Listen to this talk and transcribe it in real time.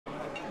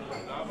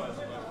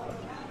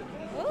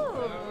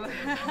Ooh.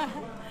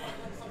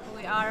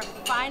 We are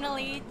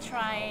finally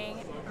trying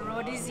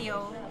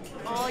Rodizio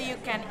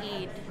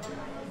all-you-can-eat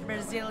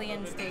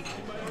Brazilian steak.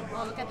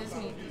 Oh, look at this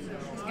meat.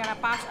 He's gonna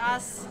pass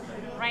us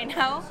right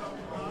now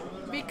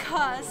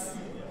because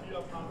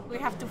we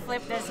have to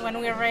flip this when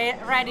we're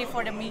ready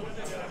for the meat.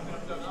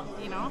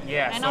 You know?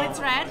 Yeah. I know it's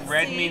red.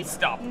 Red See? means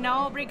stop.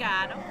 No,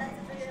 obrigado.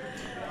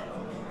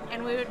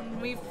 And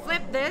we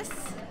flip this.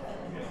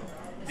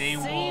 They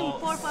Sim, will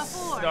por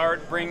favor.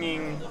 start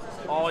bringing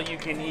all you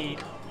can eat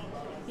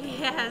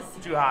Yes.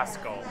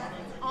 churrasco.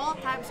 All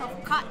types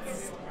of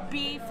cuts.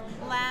 Beef,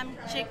 lamb,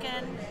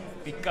 chicken,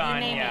 you name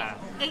Picanha.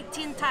 it.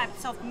 18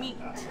 types of meat.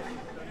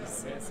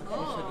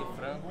 Oh,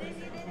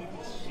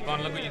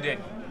 Yvonne, look what you did.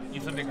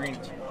 You flipped it green.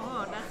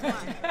 oh that's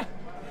fun.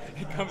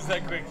 It comes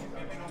that quick.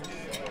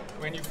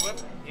 When you flip,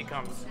 it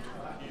comes.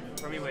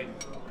 From you, wait.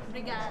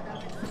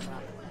 Obrigada.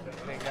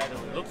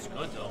 It looks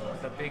good though.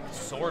 With a big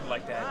sword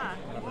like that.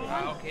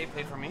 Okay,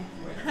 pay for me.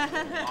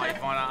 Oh,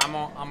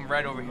 Yvonne, I'm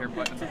red over here,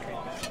 but it's okay.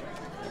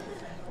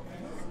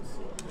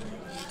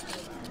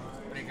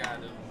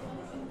 Obrigado.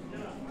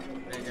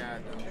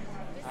 Obrigado.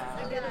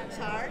 The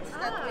charts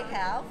that we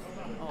have.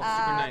 Oh,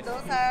 super nice.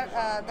 Those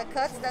are the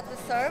cuts that we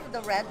serve,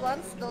 the red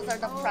ones. Those are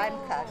the prime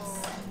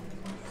cuts.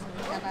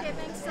 Okay,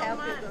 thanks so Help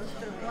you much. go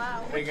through.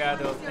 Wow.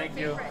 Obrigado. What's your Thank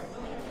you. favorite?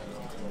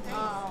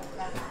 Oh,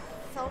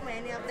 so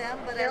many of them,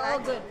 but They're I all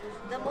like good.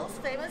 the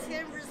most famous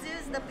here in Brazil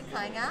is the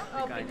picanha.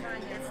 Oh, Picanha.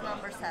 picanha. It's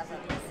number 7.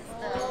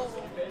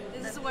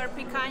 This is where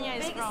picanha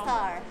is Big from.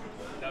 star.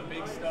 The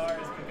big star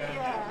is picanha.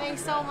 Yeah.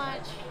 Thanks so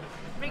much.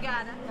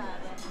 Obrigada.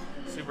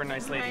 Super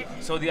nice lady.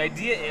 Right. So the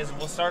idea is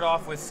we'll start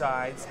off with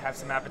sides, have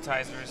some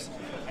appetizers,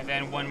 and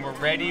then when we're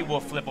ready, we'll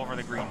flip over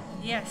the green.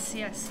 Yes,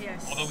 yes,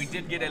 yes. Although we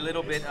did get a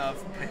little bit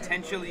of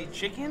potentially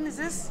chicken, is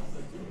this?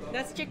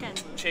 That's chicken.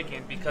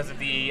 Chicken because of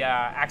the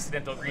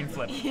accidental green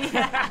flip.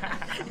 Yeah.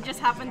 It just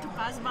happened to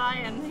pass by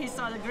and he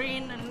saw the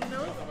green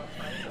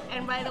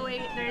and by the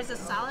way, there is a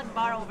salad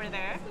bar over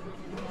there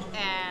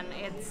and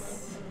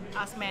it's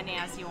as many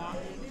as you want.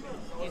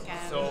 You can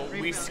So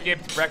we refill it.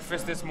 skipped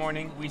breakfast this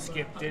morning, we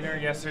skipped dinner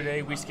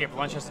yesterday, we skipped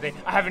lunch yesterday.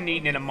 I haven't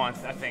eaten in a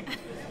month, I think.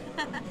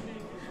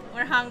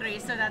 We're hungry,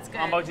 so that's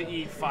good. I'm about to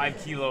eat 5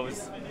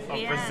 kilos of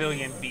Yes.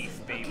 Brazilian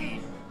beef,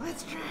 baby.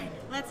 Let's try.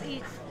 Let's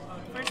eat.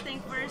 First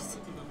thing first,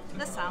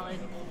 the salad.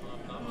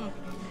 Mm.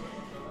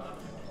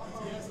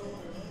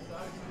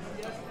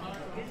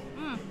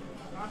 Mm.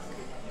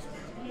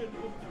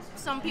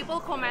 Some people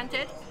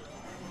commented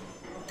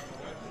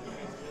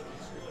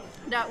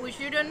that we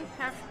shouldn't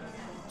have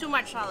too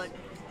much salad.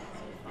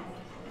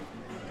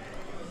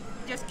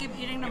 Just keep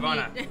eating the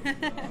Ivana. meat.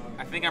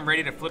 I think I'm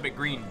ready to flip it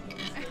green.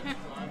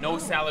 No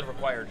salad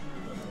required.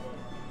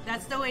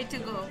 That's the way to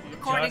go,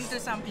 according to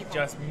some people.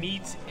 Just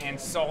meat and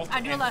salt I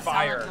do and love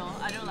fire. salad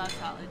though. I do love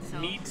salad. So.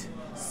 Meat,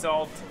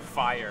 salt,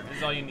 fire. This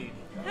is all you need.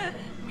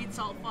 Meat,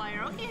 salt,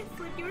 fire. Okay,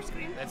 flip your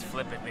screen. Let's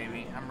flip it,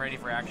 baby. I'm ready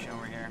for action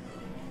over here.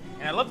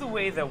 And I love the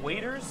way the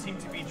waiters seem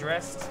to be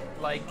dressed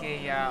like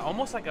a,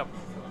 almost like a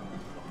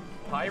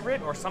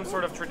pirate or some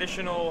sort of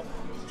traditional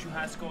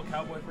churrasco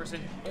cowboy person.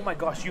 Oh my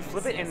gosh, you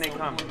flip it and they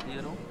come.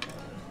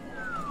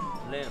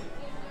 Lamb.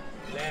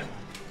 Lamb.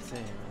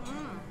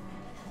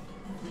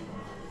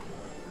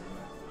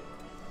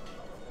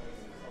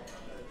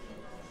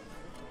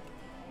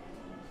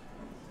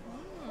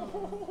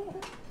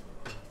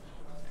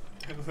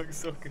 It looks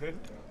so good.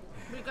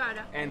 We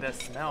gotta. And the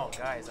smell,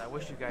 guys. I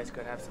wish you guys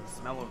could have some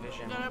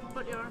smell-o-vision. You gotta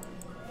put your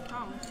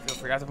tongue. Feel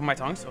free. I have to put my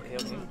tongues? Okay,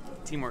 okay.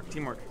 Teamwork,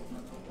 teamwork.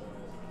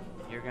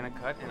 You're gonna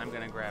cut and I'm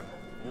gonna grab.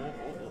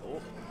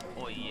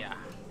 Oh yeah.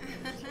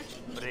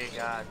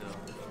 Obrigado.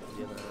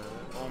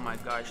 Oh my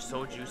gosh,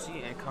 so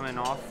juicy and coming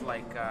off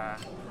like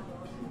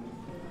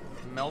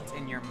melt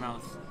in your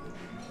mouth.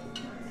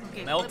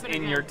 Okay, Melt flip it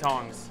in again. your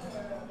tongs.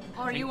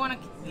 Or you wanna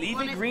Leave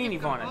wanna it green,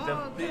 keep Ivana. going?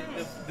 Oh,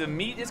 okay. The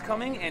meat is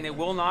coming and it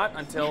will not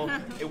until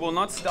it will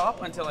not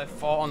stop until I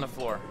fall on the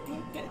floor.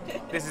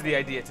 This is the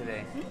idea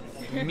today.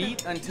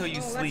 Meat until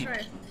you sleep. That's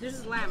right. This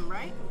is lamb,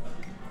 right?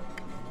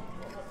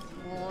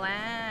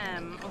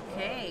 Lamb.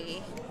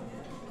 Okay.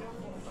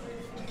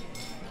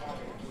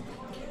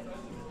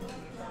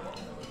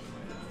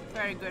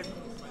 Very good.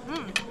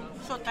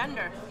 So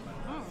tender.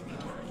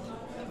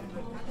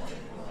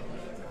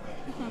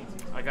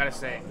 I gotta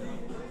say,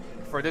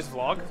 for this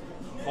vlog,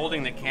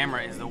 holding the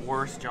camera is the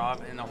worst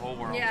job in the whole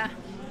world. Yeah.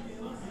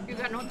 You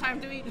got no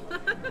time to eat.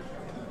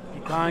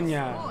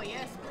 Picanha. Oh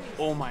yes, please.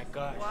 Oh my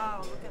gosh.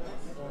 Wow, look at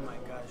this. Oh my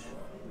gosh.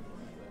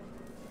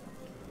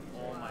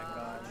 Oh my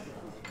gosh.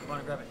 You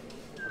wanna grab it?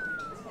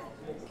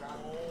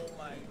 Oh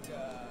my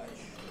gosh.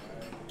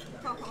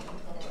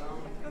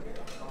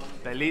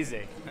 Belize.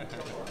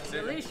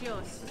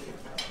 Delicious.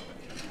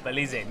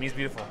 Belize means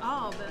beautiful.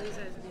 Oh, Belize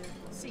is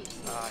beautiful. See.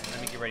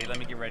 Let me get ready. Let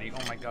me get ready.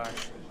 Oh my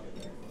gosh.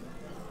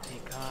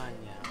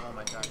 Picanha. Oh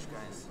my gosh,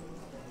 guys.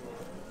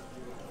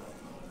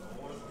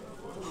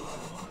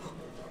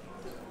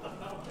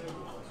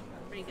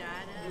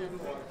 Obrigada.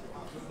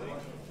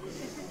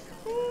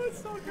 Oh,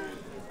 it's so good.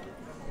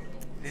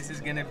 This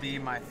is gonna be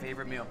my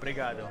favorite meal.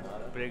 Obrigado.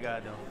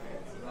 Obrigado.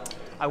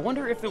 I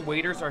wonder if the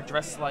waiters are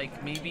dressed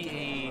like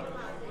maybe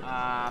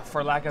a,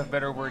 for lack of a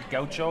better word,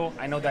 gaucho.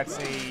 I know that's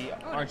a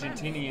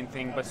Argentinian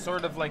thing, but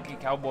sort of like a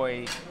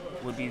cowboy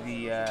would be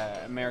the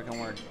American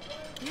word.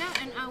 Yeah,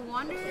 and I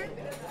wonder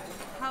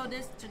how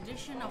this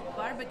tradition of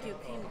barbecue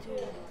came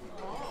to.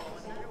 Oh,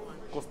 another one.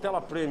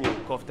 Costela premium.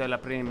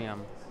 Costela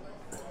premium.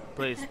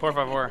 Please, por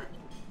favor.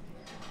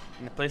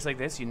 In a place like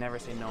this, you never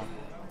say no.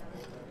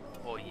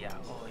 Oh yeah,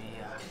 oh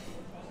yeah.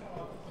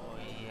 Oh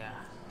yeah.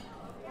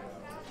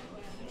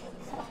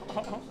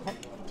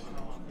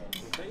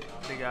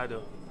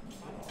 Obrigado.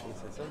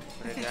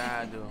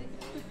 Obrigado.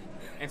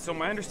 And so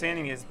my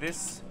understanding is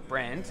this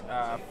brand,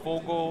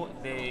 Fogo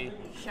de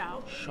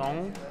Chao.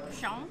 Chao,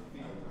 Chao.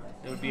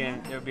 there would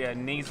be a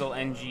nasal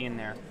NG in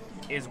there,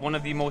 is one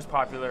of the most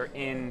popular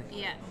in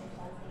Yeah.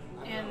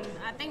 And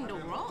I think the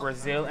world.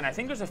 Brazil, and I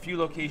think there's a few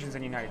locations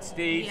in the United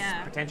States,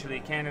 Yeah. potentially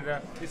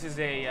Canada. This is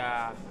a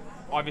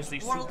obviously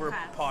World super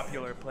class.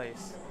 popular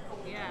place.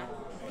 Yeah.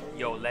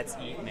 Yo, let's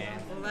eat,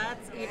 man.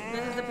 Let's eat.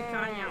 This is the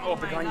picanha. Oh,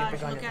 my picanha, gosh,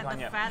 picanha, look at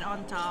picanha. the fat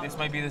on top. This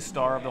might be the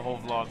star of the whole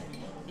vlog.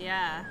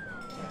 Yeah.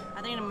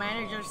 I think the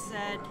manager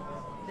said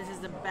this is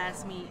the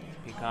best meat.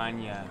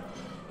 Picanha,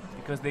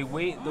 because the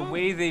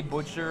way they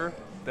butcher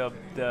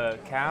the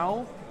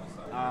cow.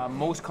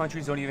 Most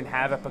countries don't even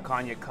have a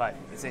picanha cut.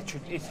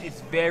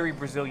 It's very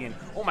Brazilian.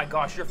 Oh my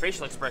gosh, your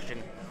facial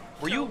expression.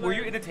 Were you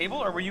at the table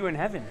or were you in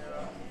heaven?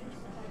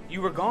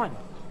 You were gone.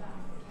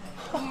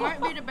 It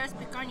might be the best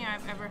picanha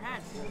I've ever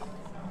had.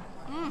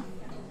 Oh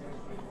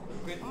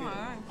my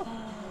god.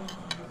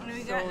 And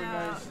we got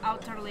the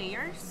outer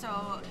layer,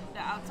 so the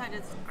outside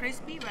is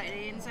crispy, but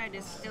the inside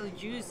is still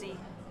juicy.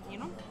 You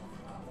know?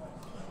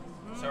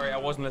 Sorry, I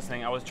wasn't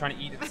listening. I was trying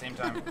to eat at the same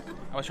time.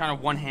 I was trying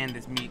to one-hand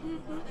this meat.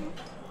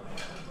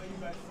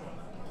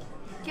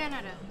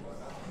 Canada.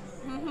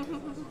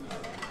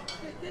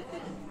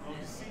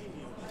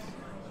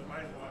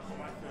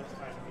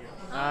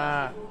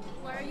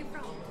 Where are you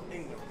from?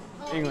 England.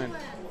 Oh, England.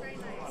 Very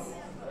nice.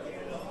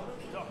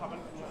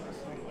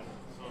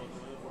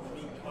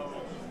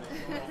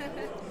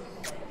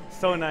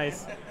 So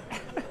nice.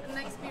 An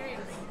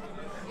experience.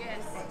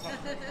 Yes.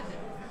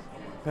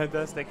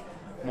 Fantastic.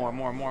 More.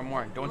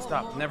 Don't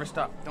stop. more. Never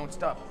stop. Don't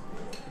stop.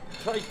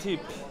 Tri-tip.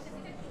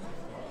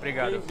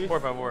 Obrigado. Beef. Por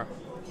favor.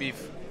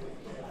 Beef.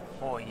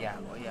 Oh yeah.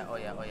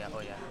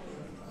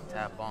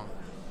 Tá bom.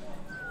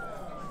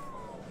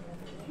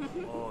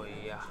 Oh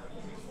yeah.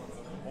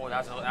 Oh,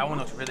 that one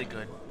looks really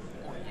good.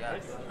 Oh yeah.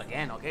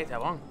 Again, okay, tá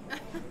bom.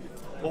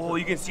 Oh,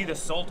 you can see the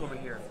salt over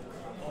here.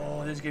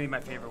 Oh, this is gonna be my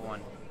favorite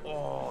one.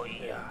 Oh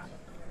yeah.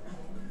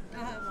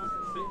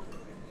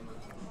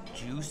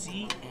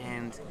 Juicy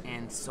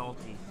and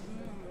salty.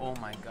 Oh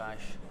my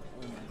gosh.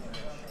 Oh my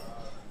gosh.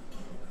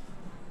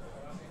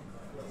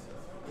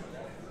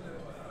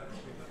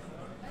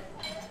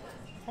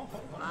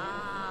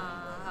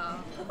 Wow.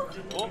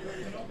 Oh,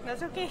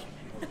 That's okay.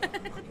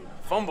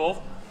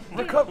 fumble.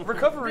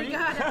 Recovery.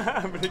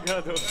 Obrigado.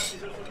 Obrigado.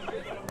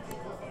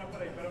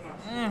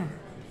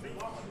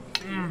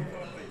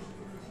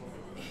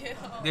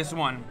 This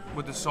one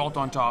with the salt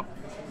on top.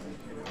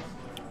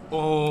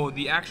 Oh,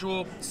 the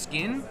actual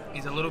skin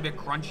is a little bit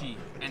crunchy,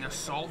 and the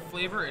salt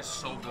flavor is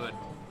so good.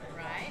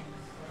 Right?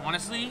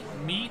 Honestly,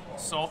 meat,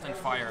 salt, and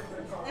fire.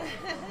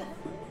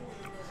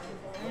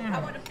 How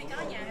about the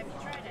picanha? Have you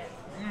tried it?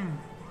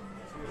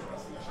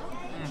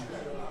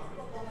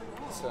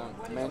 It's a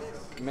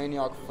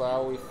manioc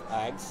flour with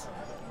eggs.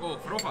 Oh,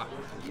 farofa.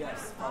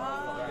 Yes.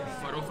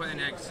 Farofa and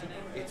eggs.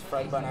 It's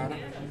fried banana.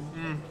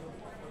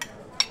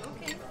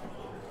 Okay.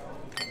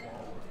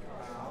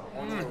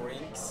 Onion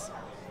rings.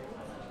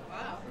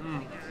 Wow.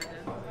 And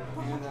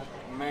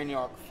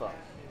manioc flour.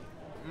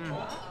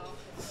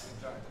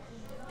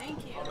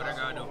 Thank you.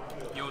 Obrigado.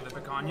 Yo, the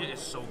picanha is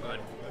so good.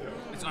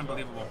 It's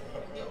unbelievable.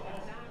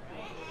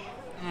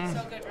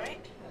 So good,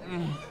 right?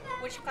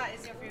 Which cut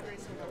is your favorite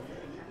so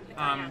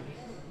far?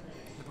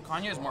 The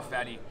picanha is more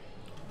fatty,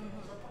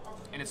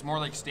 and it's more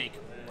like steak.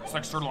 It's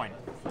like sirloin.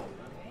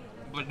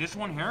 But this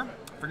one here,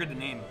 I forget the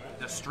name.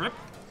 The strip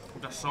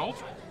with the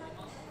salt,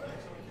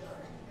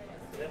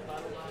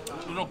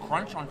 a little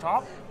crunch on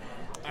top,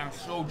 and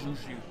so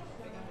juicy.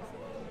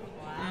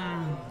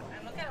 Wow.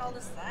 And look at all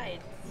the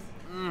sides.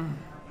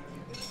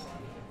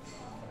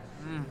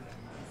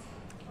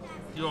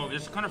 Yo,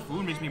 this kind of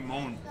food makes me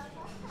moan.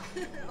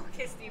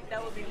 Okay, Steve,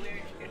 that would be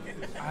weird.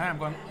 I am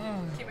going,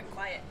 Keep it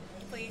quiet,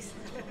 please.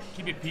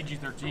 keep it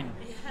PG-13.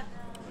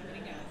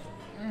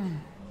 Yeah.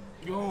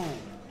 Yo.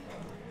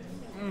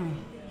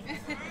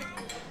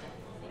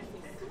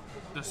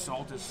 The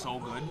salt is so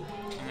good,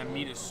 and the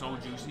meat is so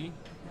juicy.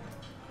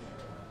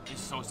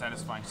 It's so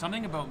satisfying.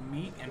 Something about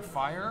meat and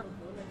fire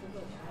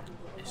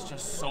is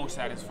just so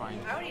satisfying.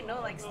 I already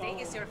know, like,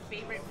 steak is your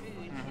favorite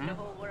food in the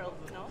whole world,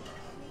 no?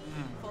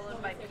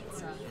 Followed by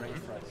pizza.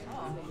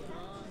 Oh.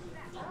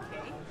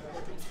 Okay.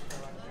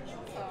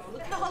 Oh,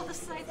 look at all the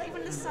sides,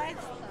 even the sides.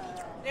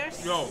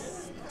 There's Yo.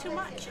 too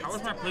much. How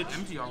is my plate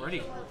empty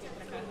already?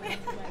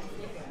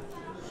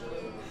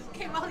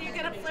 Okay, well, you're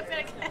gonna flip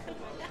it again.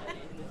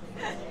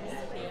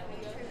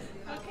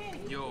 Okay.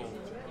 Yo.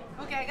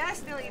 Okay, I gotta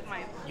still eat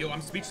mine. Yo,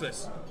 I'm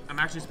speechless. I'm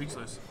actually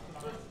speechless.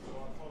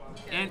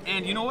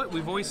 And you know what?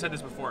 We've always said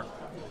this before.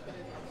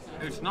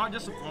 It's not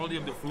just the quality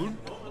of the food,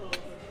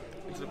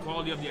 it's the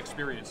quality of the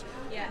experience.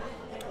 Yeah.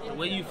 The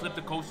way you flip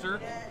the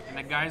coaster and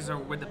the guys are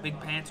with the big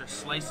pants are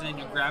slicing and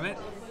you grab it,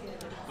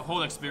 the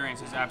whole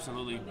experience is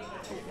absolutely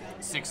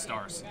 6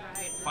 stars.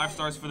 5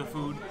 stars for the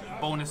food,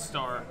 bonus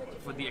star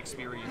for the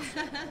experience.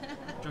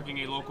 Drinking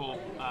a local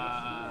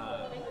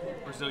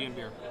Brazilian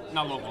beer.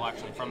 Not local,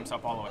 actually, from Sao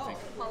Paulo, I think.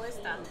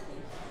 Paulista.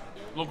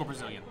 Local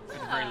Brazilian, at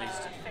the very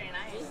least. Very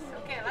nice.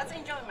 Okay, let's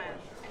enjoy, man.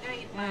 I'm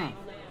gonna eat mine.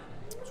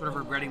 Sort of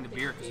regretting the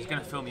beer because it's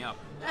going to fill me up.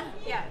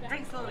 Yeah,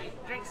 drink slowly.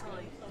 Drink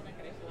slowly.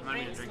 I'm not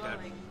even going to drink that.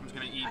 I'm just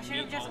going to eat I should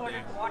have meat just all day.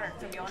 ordered water,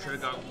 to be honest. Should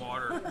have got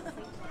water.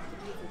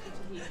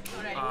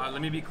 Alright.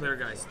 Let me be clear,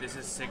 guys. This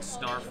is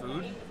 6-star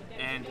food,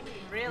 and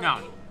Really? no,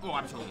 oh,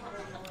 absolutely,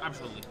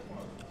 absolutely.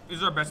 This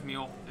is our best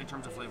meal in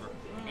terms of flavor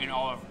in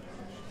all of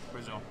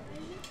Brazil.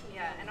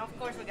 Yeah, and of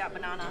course we got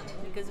banana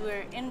because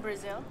we're in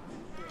Brazil.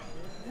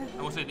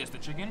 I will say this: the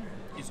chicken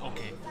is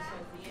okay.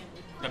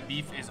 The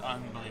beef is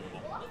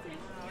unbelievable.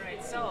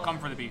 Alright, so Come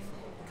for the beef.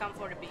 come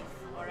for the beef.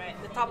 Alright,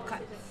 the top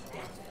cut.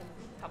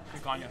 Top cut.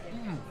 Pick on you.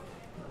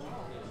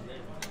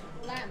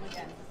 Lamb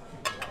again.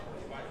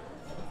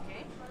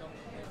 Okay.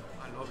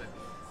 I love it.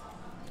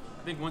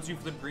 I think once you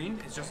flip green,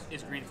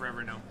 it's green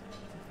forever now.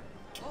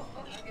 Oh,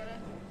 I get it.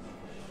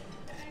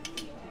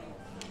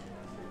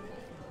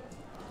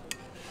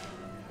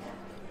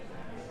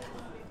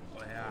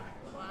 Oh yeah.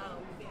 Wow.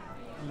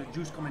 And the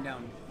juice coming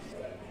down.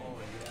 Oh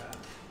yeah.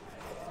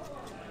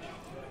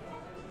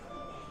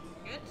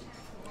 Good?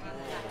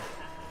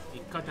 He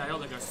cut that out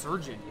like a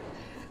surgeon.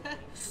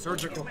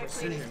 Surgical My plate is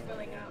precision.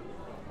 filling up.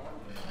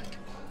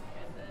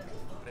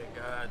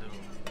 Obrigado.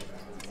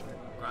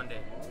 Grande.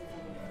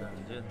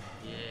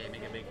 Yeah,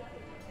 make it big.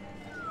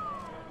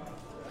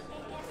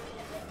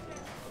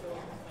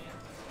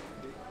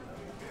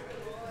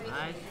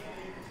 Nice.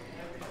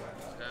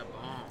 That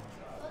bomb.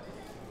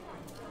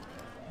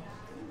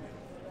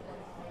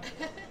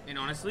 And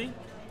honestly,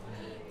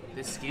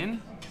 this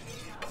skin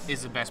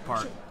is the best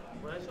part.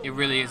 It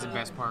really is the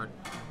best part.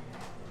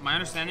 My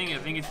understanding, I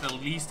think it's the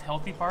least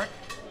healthy part,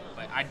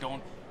 but I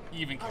don't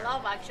even care.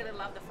 Actually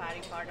love the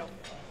fatty part of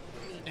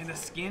meat. And the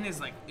skin is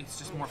like, it's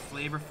just more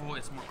flavorful,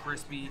 it's more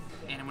crispy,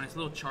 and when it's a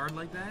little charred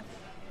like that,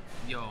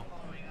 yo, Oh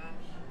my god.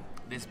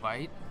 this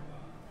bite,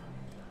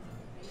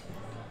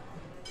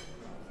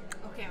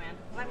 Okay, man.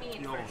 Let me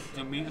eat yo, first.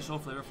 the meat is so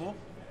flavorful,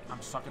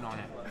 I'm sucking on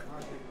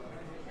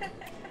it.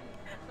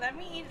 Let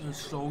me eat. It's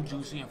so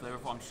juicy and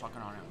flavorful, I'm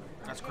sucking on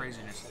it. That's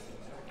craziness.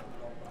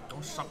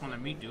 Don't suck on the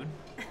meat, dude.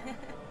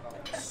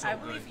 It's so I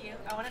good. believe you.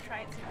 I want to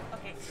try it too.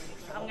 Okay,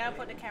 I'm gonna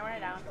put the camera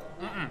down.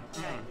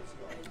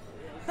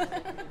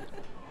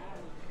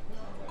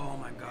 Oh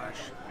my gosh.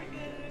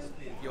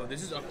 Yo,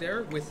 this is up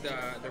there with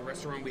the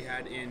restaurant we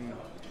had in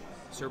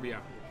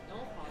Serbia,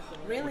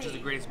 Really? which is the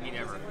greatest meat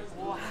ever.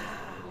 Wow.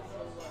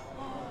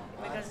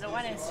 Because the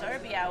one in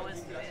Serbia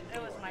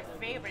it was my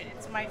favorite.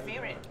 It's my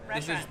favorite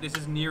restaurant. This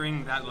is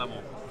nearing that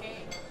level. Okay.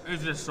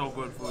 It's just so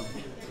good food.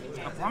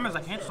 The problem is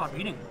I can't stop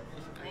eating.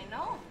 I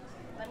know.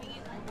 Let me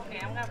eat. Okay,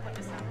 I'm gonna put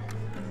this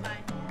on. Bye.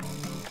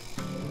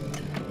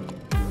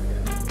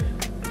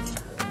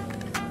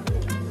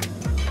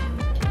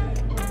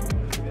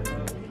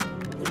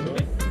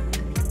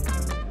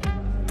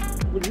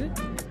 What is it?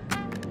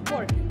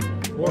 Pork.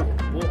 Pork,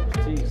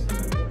 cheese.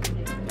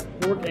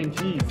 Pork and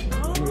cheese.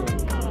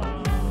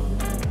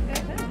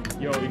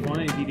 Yo,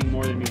 Ivana is eating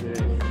more than me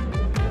today.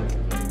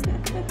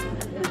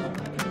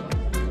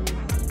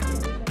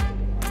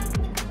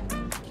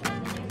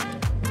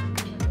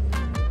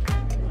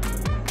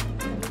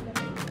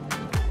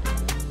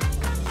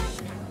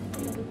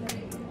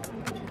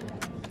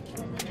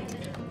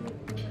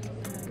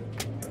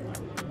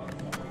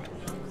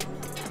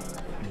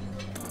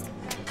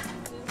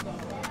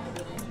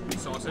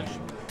 Sausage,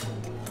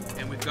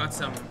 and we've got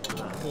some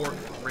pork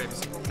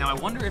ribs. Now I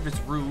wonder if it's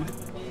rude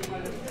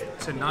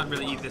to not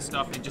really eat this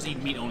stuff and just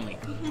eat meat only.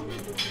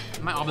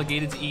 Am I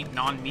obligated to eat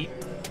non-meat?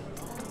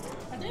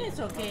 I think it's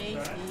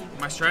okay.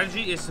 My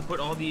strategy is to put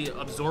all the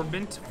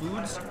absorbent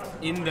foods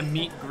in the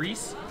meat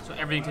grease so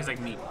everything tastes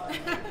like meat.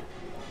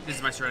 This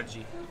is my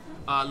strategy.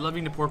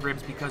 Loving the pork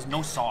ribs because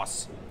no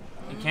sauce.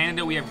 In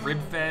Canada we have Rib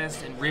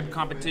Fest and rib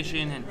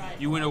competition and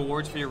you win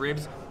awards for your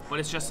ribs, but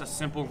it's just a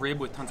simple rib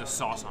with tons of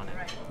sauce on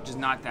it, which is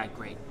not that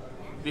great.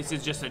 This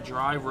is just a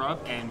dry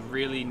rub and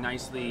really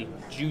nicely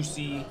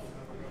juicy,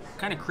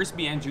 kind of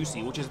crispy and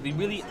juicy, which is the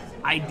really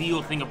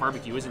ideal thing of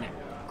barbecue, isn't it?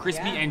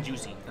 Crispy and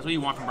juicy. That's what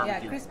you want from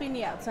barbecue. Yeah, crispy in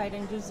the outside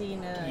and juicy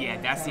in the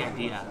Yeah, that's the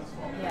idea.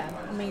 Yeah,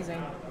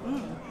 amazing.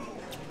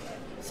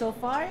 So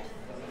far,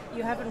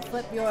 you haven't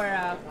flipped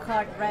your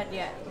card red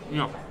yet.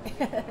 No,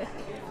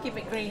 Keep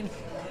it green.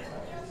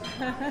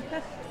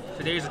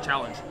 today is a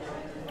challenge.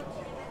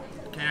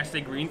 Can I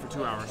stay green for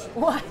 2 hours?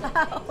 Wow.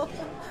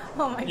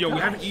 Oh my god. Yo, we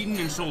haven't eaten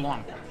in so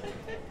long.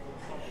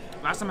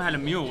 Last time I had a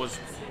meal was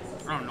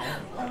don't know.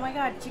 Oh my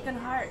god, chicken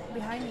heart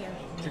behind you.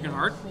 Chicken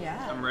heart?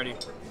 Yeah. I'm ready.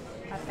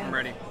 I think. I'm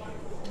ready.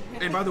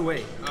 And by the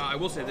way, I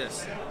will say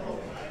this.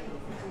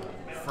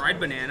 Fried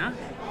banana.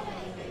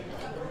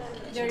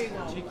 There you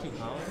go.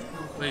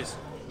 Please.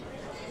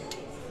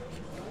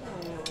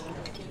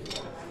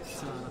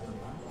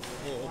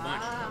 Oh, a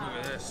bunch. Look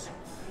at this.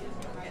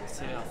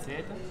 ¿Se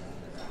aceita?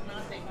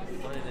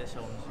 Fogo de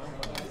Chao.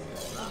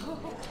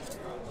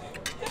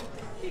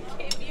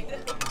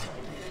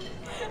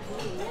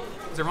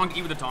 Is it wrong to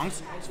eat with the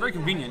tongs? It's very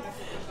convenient.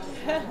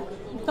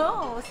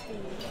 No, Steve.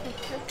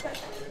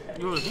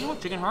 You know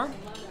chicken heart?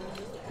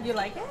 You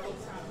like it?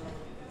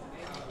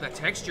 The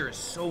texture is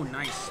so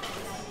nice.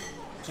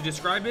 To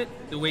describe it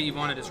the way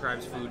Ivana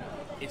describes food,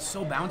 it's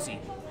so bouncy.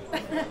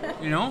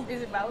 You know?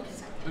 Is it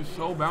bounce? It's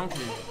so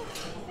bouncy.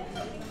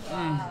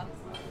 Wow.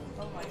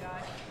 Oh my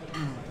god.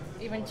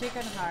 Even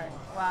chicken heart.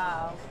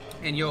 Wow.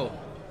 And yo,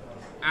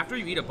 after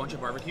you eat a bunch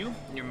of barbecue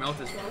and your mouth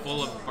is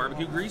full of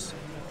barbecue grease,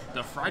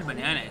 the fried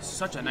banana is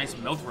such a nice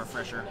mouth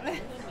refresher.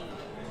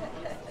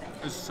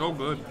 It's so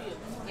good.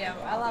 Yeah,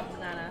 I love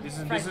banana. This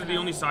Fried is the banana.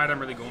 only side I'm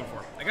really going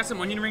for. I got some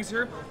onion rings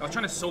here. I was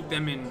trying to soak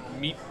them in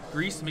meat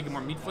grease to make it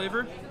more meat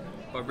flavor.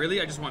 But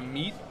really, I just want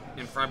meat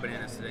and fried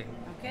bananas today.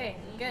 Okay,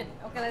 good.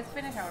 Okay, let's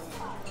finish our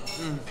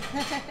meal.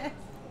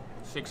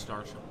 6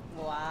 stars.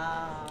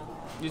 Wow.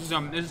 This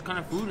is kind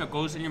of food that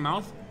goes in your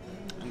mouth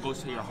and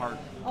goes to your heart.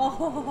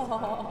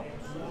 Oh.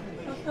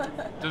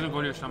 It doesn't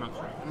go to your stomach.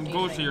 It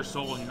goes to your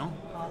soul, you know?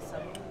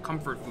 Awesome.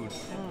 Comfort food.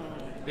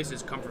 This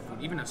is comfort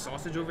food. Even a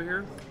sausage over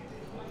here,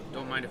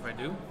 don't mind if I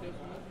do.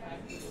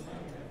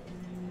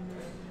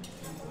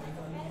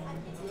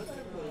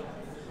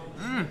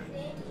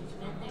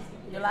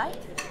 You like?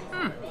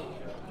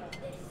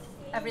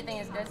 Everything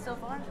is good so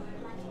far?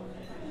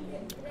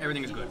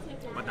 Everything is good,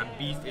 but the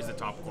beef is the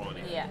top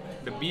quality. Yeah.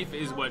 The beef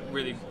is what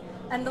really,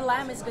 And the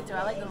lamb is good too.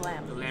 I like the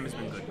lamb. the lamb has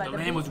been good. But The the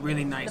lamb beef- was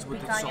really nice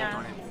with the salt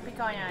on it.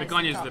 Picanha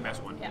Picanha is top. the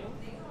best one. Yeah.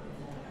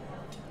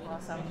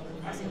 Awesome.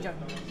 Let's enjoy.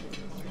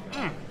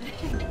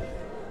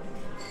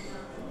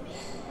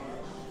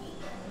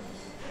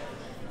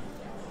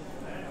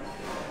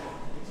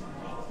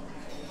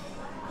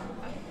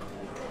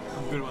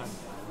 Good one.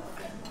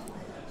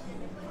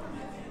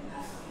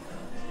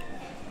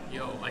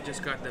 Yo, I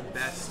just got the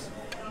best.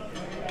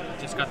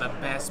 Just got the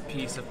best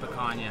piece of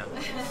picanha.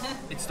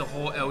 It's the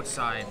whole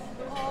outside.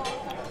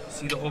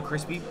 See the whole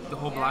crispy, the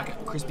whole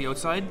black crispy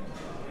outside?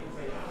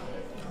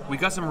 We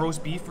got some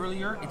roast beef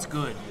earlier. It's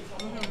good.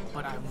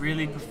 But I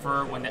really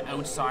prefer when the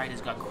outside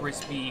has got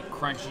crispy,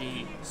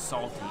 crunchy,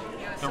 salty.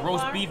 The So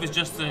roast far- beef is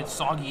just the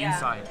soggy Yeah.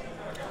 inside.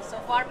 So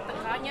far,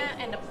 picanha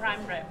and the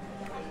prime rib.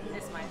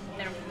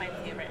 They're my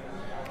favorite.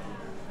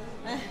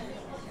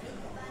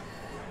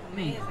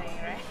 Amazing,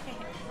 right?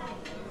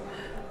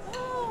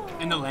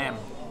 And the lamb.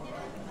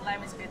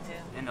 Lime is good too.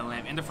 And the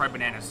lamb. And the fried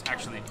bananas,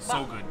 actually.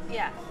 So But, good.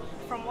 Yeah.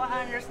 From what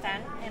I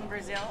understand, in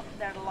Brazil,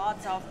 there are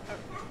lots of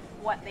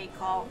what they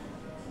call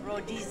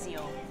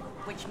rodizio,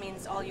 which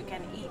means all you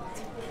can eat.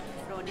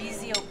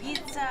 Rodizio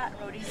pizza,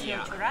 rodizio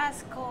Yeah.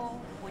 churrasco,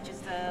 which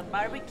is the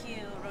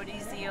barbecue,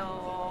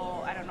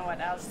 rodizio, I don't know what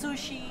else,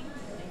 sushi.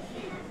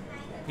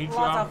 Pizza.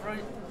 Lots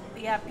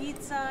of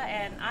pizza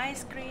and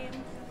ice cream.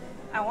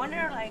 I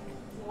wonder like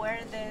where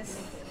this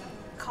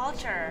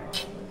culture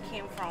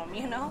came from,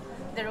 you know?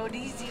 The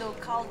rodizio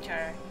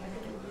culture.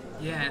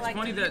 Yeah, it's like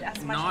funny to eat that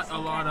as much not as a you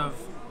lot can. of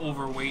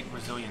overweight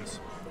Brazilians.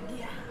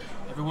 Yeah.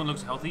 Everyone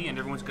looks healthy and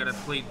everyone's got a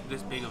plate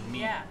this big of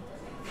meat. Yeah.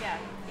 Yeah.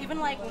 Even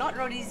like not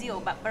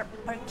rodizio, but per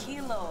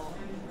kilo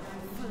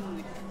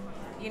food.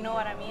 You know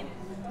what I mean?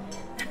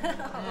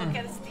 Look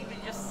at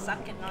Steven just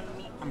sucking on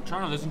meat. I'm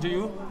trying to listen to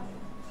you,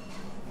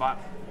 but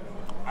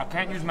I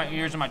can't use my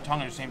ears and my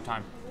tongue at the same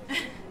time.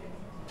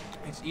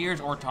 It's ears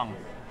or tongue.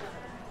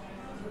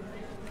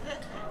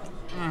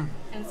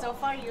 And so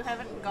far you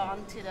haven't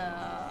gone to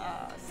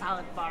the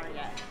salad bar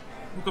yet.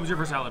 Who comes here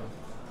for salad?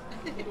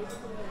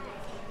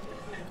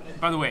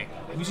 By the way,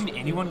 have you seen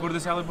anyone go to the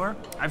salad bar?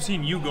 I've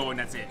seen you go and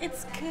that's it.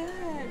 It's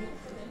good.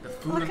 The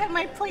food, Look at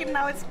my plate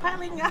now, it's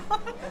piling up.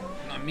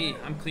 not me,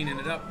 I'm cleaning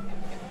it up.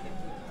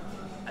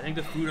 I think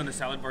the food on the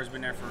salad bar has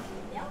been there for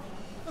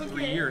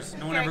 3 years.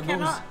 No one ever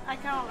goes. I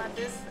cannot let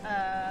this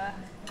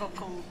go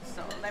cold,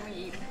 so let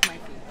me eat my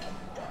food.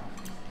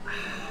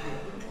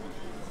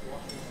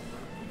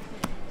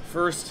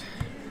 First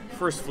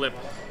flip.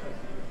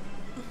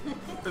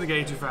 I think I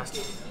ate too fast.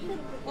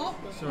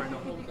 Sorry, no.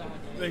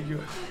 Thank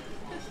you.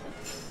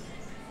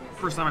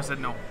 First time I said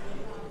no.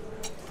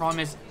 Problem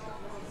is,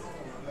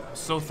 I'm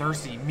so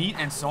thirsty. Meat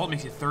and salt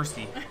makes you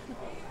thirsty.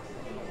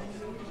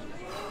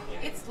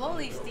 It's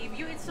slowly, Steve.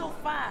 You eat so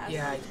fast.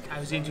 Yeah, I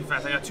was eating too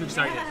fast. I got too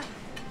excited. Yeah.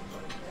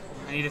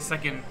 I need a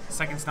second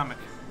stomach.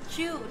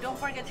 Chew. Don't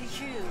forget to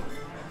chew.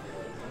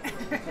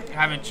 I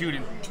haven't chewed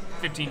in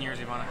 15 years,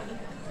 Ivana.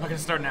 I'm not gonna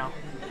start now.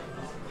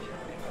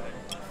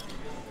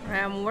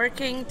 I'm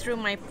working through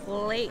my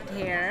plate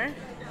here.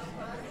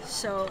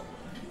 So,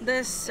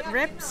 this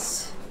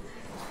ribs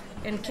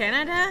in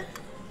Canada,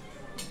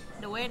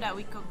 the way that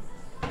we cook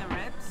the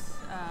ribs,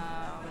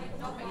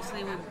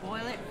 Usually we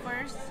boil it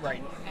first,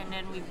 Right. and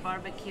then we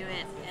barbecue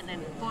it, and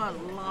then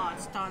put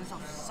lots, tons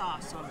of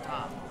sauce on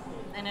top.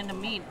 And then the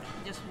meat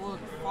just will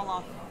fall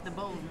off the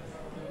bone.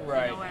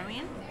 Right. You know what I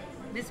mean?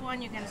 This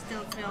one you can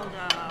still feel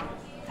the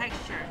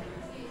texture.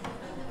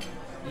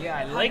 Yeah,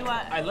 I do like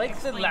I I like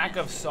the explain lack it?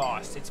 of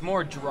sauce. It's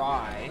more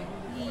dry,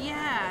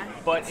 Yeah.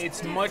 but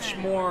it's much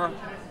different. more.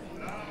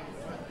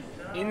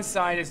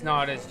 Inside is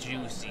not as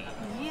juicy.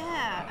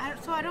 Yeah.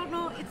 So I don't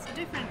know. It's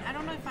different. I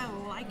don't know if I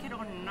like it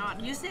or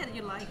not. You said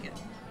you like it.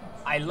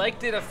 I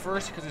liked it at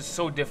first because it's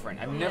so different.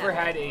 I've never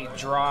Yeah. had a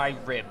dry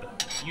rib.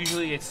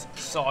 Usually it's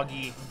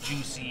soggy,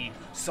 juicy,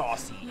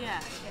 saucy. Yeah.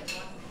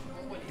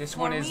 This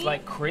For one is me-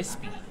 like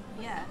crispy.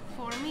 Yeah.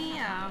 For me,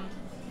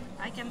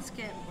 I can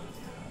skip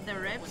the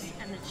ribs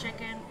and the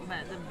chicken,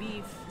 but the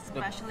beef,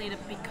 especially the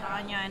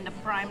picanha and the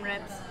prime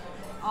ribs,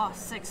 oh,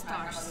 6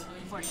 stars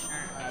for sure.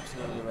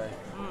 Absolutely right.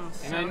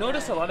 And So I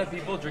noticed a good. lot of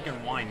people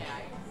drinking wine.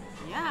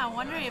 Yeah, I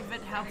wonder if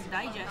it helps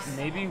digest.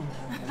 Maybe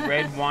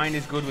red wine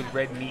is good with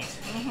red meat.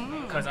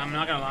 Because I'm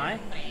not gonna lie,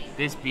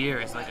 this beer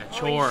is like a Oh,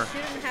 chore. you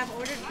shouldn't have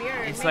ordered beer.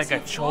 It It's makes like a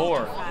you full chore.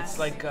 too fast. It's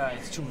like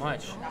it's too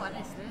much. What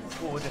is this?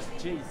 Oh, with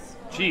this Cheese.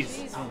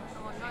 cheese. Oh,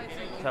 no, it's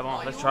like Come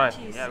on, let's try it.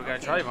 cheese. Yeah, we gotta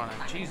try it on it.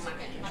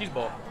 Cheese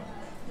ball.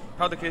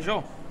 Pão de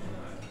queijo.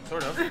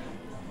 Sort of.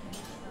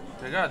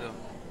 Obrigado.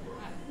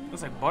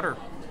 Looks like butter.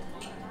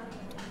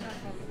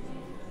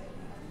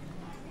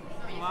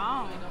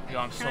 Wow. Yo,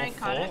 I'm Can so I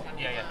cut full. it?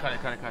 Yeah, cut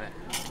it.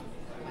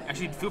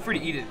 Actually, feel free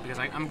to eat it because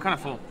I'm kind of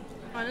full.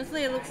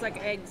 Honestly, it looks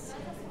like eggs.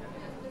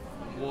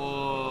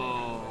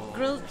 Whoa.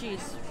 Grilled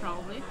cheese,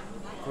 probably.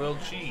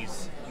 Grilled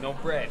cheese, no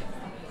bread.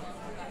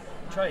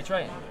 Try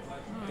it.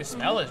 The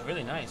smell is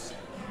really nice.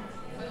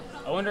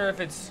 I wonder if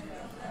it's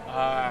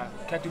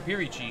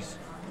catupiry cheese.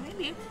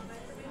 Maybe.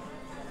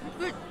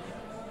 Good.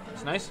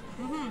 It's nice.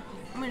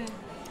 I mean,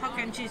 how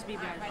can cheese be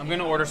bad? I'm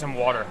gonna order some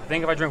water. I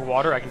think if I drink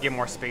water, I can get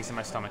more space in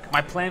my stomach.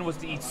 My plan was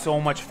to eat so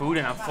much food,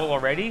 and I'm full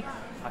already.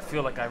 I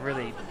feel like I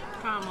really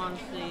Come on,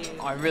 please.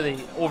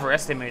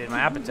 overestimated my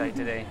appetite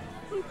today.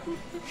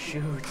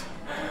 Shoot.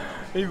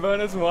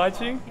 Ivana's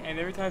watching, and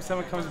every time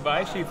someone comes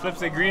by, she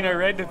flips it green or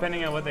red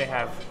depending on what they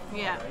have.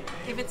 Yeah.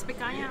 If it's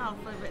picanha, I'll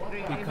flip it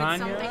green. If Picanha?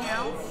 it's something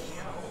else,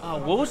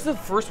 What was the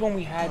first one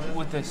we had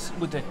with this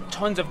with the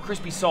tons of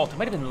crispy salt? It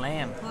might have been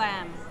lamb.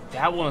 lamb.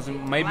 That one was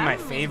maybe my Lamb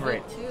is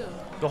favorite. good too.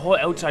 The whole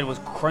outside was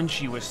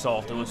crunchy with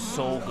salt. It was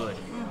so good.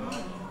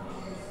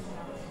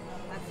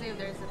 Let's see if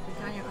there's a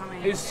picanha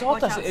coming. Is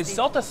salt Watch out, is Steve.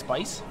 salt a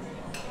spice?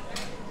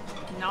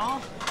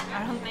 No,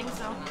 I don't think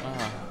so.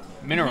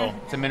 Mineral.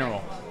 It's a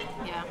mineral.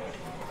 Yeah.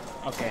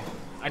 Okay.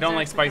 I don't there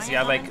like spicy.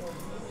 I picanha like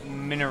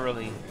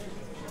minerally.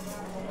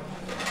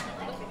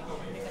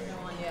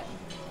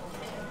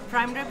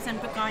 Prime ribs and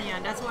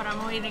picanha. That's what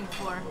I'm waiting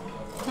for.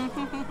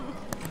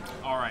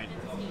 All right.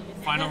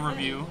 Final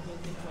review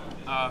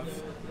of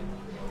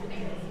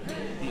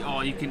the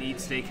all-you-can-eat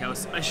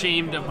steakhouse.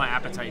 Ashamed of my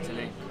appetite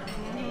today.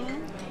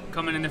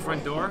 Coming in the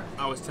front door,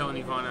 I was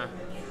telling Ivana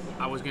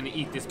I was gonna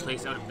eat this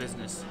place out of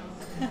business.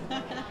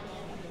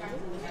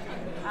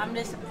 I'm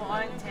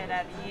disappointed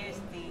at you,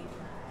 Steve.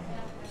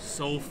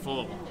 So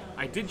full.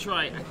 I did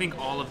try, I think,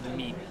 all of the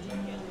meat,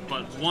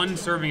 but one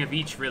serving of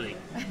each, really.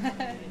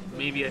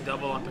 Maybe a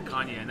double on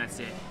picanha, and that's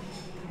it.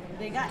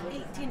 They got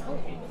 18. Oh,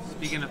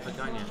 Speaking of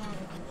picanha,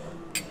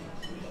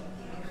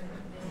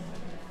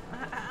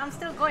 I'm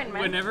still going,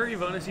 man. whenever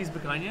Ivana sees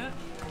picanha,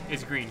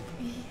 it's green,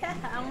 Yeah,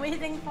 I'm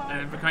waiting for.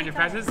 and then picanha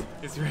passes,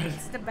 it's red.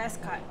 It's the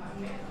best cut.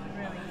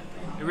 Really.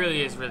 It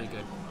really is really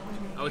good.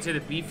 I would say the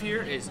beef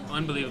here is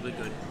unbelievably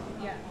good.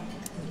 Yeah.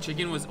 The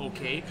chicken was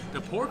okay.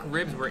 The pork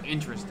ribs were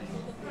interesting.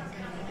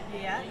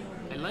 Yeah.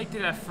 I liked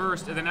it at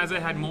first, and then as I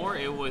had more,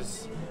 it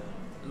was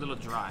a little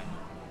dry.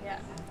 Yeah.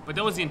 But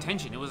that was the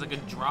intention. It was like a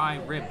dry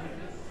rib,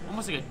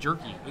 almost like a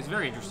jerky. It was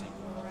very interesting.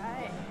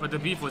 Right. But the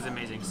beef was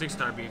amazing.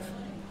 6-star beef.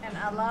 And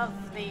I love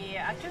the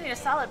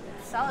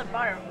salad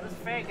bar was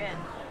very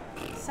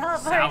good. Salad bar.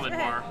 is Salad good.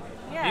 bar.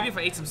 Yeah. Maybe if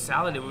I ate some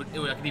salad, I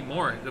could eat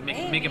more. It would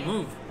make it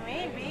move.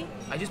 Maybe.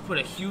 I just put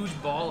a huge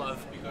ball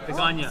of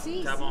picanha.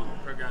 sí, Tá bom,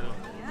 obrigado.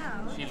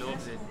 Yeah. She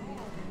loves it.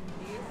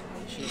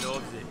 She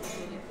loves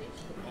it.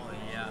 Oh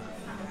yeah.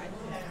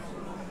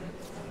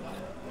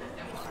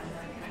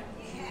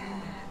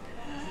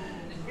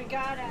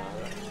 Regatta.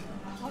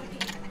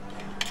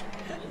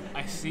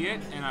 I see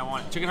it and I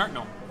want it. Chicken heart?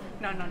 No.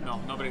 No. No,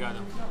 no obrigado.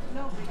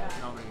 No regatta.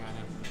 No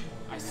obrigado.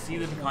 I see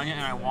the picanha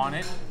and I want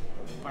it,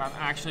 but I'm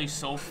actually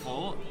so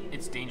full,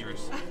 it's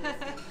dangerous.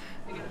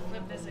 I'm gonna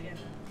flip this again.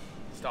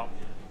 Stop.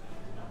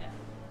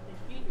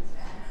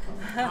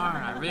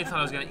 Alright, I really thought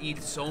I was gonna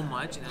eat so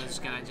much and I was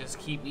gonna just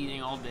keep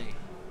eating all day.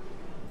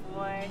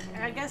 Boy,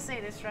 I gotta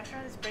say this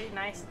restaurant is pretty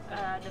nice.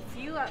 The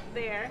view up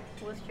there,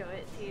 we'll show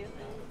it to you.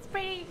 It's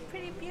pretty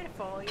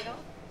beautiful, you know.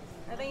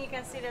 I think you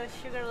can see the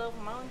Sugarloaf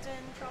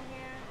Mountain from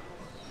here.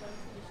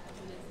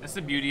 That's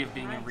the beauty of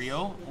being in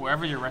Rio.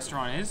 Wherever your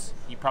restaurant is,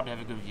 you probably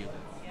have a good view.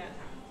 Yeah,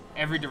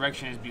 Every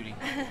direction is beauty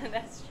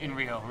that's true. in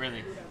Rio,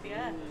 really.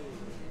 Yeah.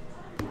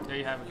 There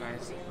you have it,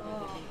 guys.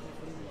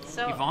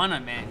 So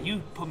Ivana, man,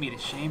 you put me to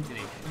shame today.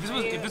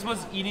 If this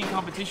was eating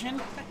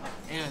competition,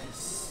 it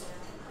was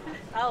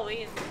I'll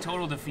win.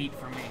 total defeat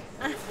for me.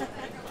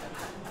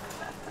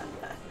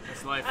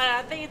 It's life.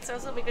 I think it's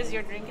also because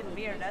you're drinking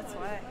beer. That's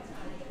why.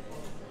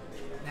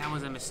 That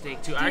was a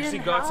mistake too. I actually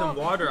got some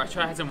water. I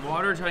had some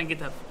water trying to get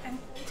that. And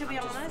to be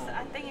honest,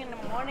 I think in the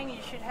morning you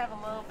should have a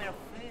little bit of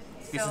food.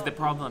 This is the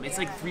problem. It's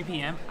like 3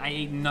 p.m. I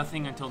ate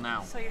nothing until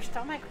now. So your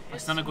stomach. My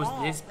is stomach was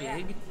small. this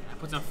big. I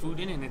put some food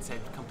in and it said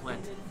complete.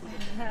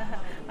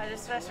 But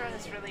this restaurant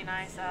is really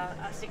nice.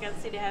 As you can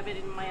see, they have it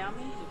in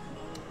Miami,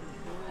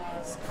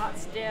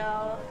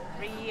 Scottsdale,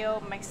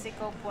 Rio,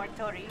 Mexico,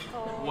 Puerto Rico.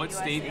 What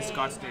USA, state is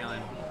Scottsdale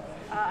in?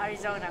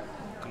 Arizona.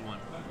 Come on.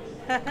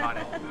 Got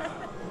it.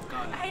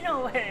 Got it. I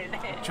know where it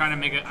is. I'm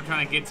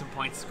trying to get some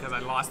points because I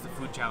lost the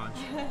food challenge.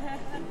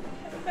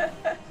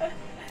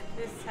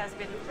 This has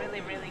been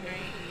really, really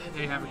great.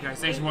 There you have it, guys.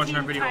 Thanks for watching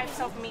our 18 video. types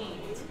of meat.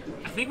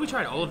 I think we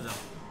tried all of them.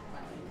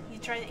 You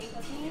tried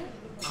 18?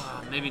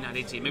 Maybe not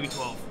 18. Maybe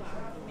 12.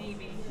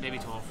 Maybe. Maybe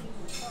 12.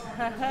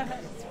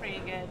 It's pretty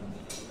good.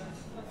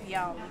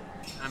 Yum.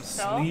 I'm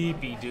So?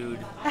 sleepy, dude.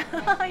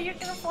 You're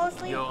gonna fall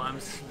asleep? Yo, I'm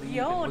sleepy.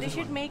 Yo, What's they this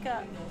should one? make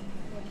a.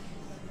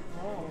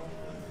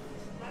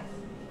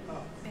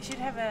 They should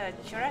have a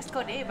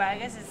churrasco day, but I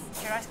guess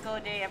it's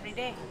churrasco day every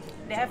day.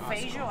 They have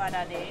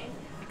feijoada day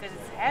because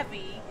it's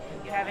heavy.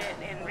 You have it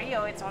in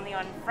Rio, it's only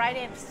on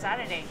Friday and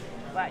Saturday.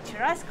 But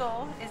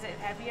churrasco, is it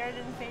heavier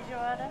than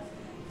feijoada?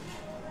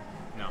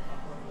 No.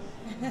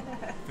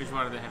 Fish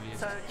water the heaviest.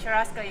 So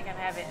churrasco, you can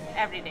have it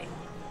every day.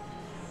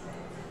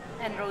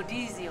 And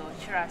Rodizio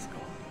Churrasco,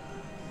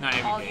 Not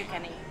every all day. you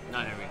can eat.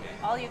 Not every day.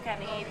 All you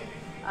can eat.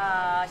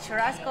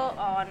 Churrasco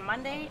on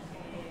Monday,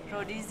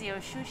 Rodizio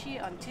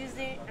sushi on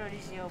Tuesday,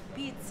 Rodizio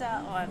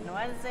pizza on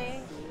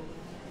Wednesday.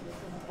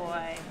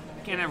 Boy,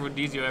 You can't have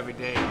Rodizio every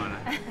day, Anna.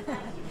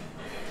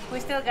 we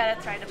still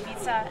gotta try the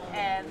pizza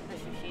and the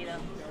sushi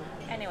though.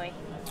 Anyway,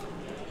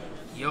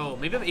 Yo,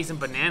 maybe if I eat some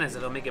bananas,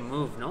 it'll make it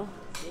move, no?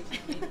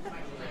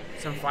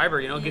 Some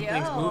fiber, you know, get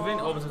things Yo. moving,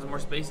 opens some more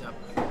space up.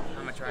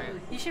 I'm gonna try it.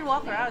 you should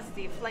walk around,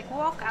 Steve. Like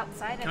walk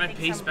outside and Can I take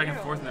pace some back and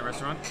B-roll. forth in the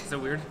restaurant? Is that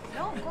weird?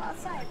 No, go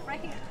outside, right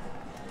here.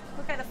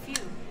 Look at the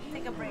view.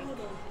 Take a break.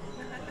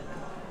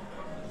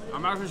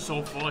 I'm actually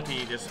so full I can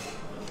eat this.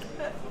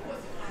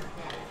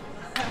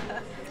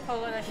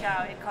 Fogo de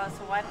Chao, it costs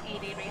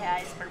 180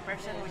 reais per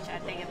person, which I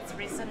think it's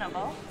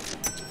reasonable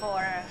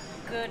for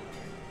good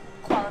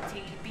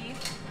quality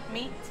beef,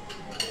 meat.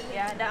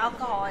 Yeah, the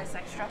alcohol is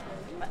extra,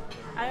 but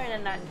other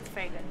than that, it's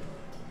very good.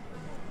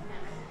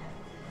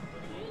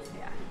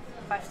 Yeah,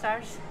 5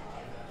 stars.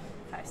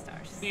 5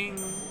 stars. Ding.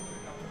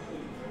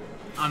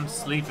 I'm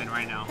sleeping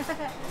right now.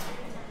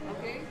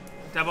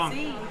 Tabong.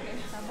 See,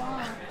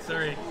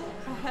 Sorry.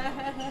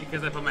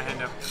 Because I put my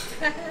hand up.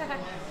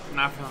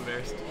 Now I feel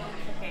embarrassed.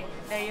 okay,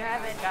 there you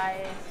have it,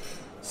 guys.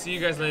 See you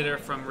guys later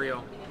from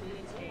Rio.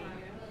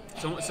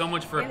 So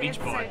much for a beach It's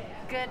boy.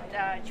 a good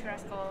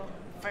churrasco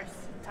first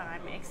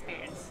time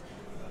experience.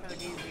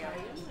 Rodizio.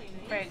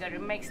 Very good.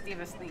 It makes Steve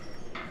asleep.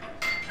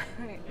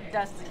 It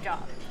does the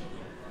job.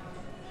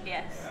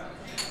 Yes.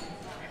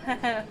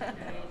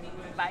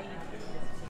 Bye.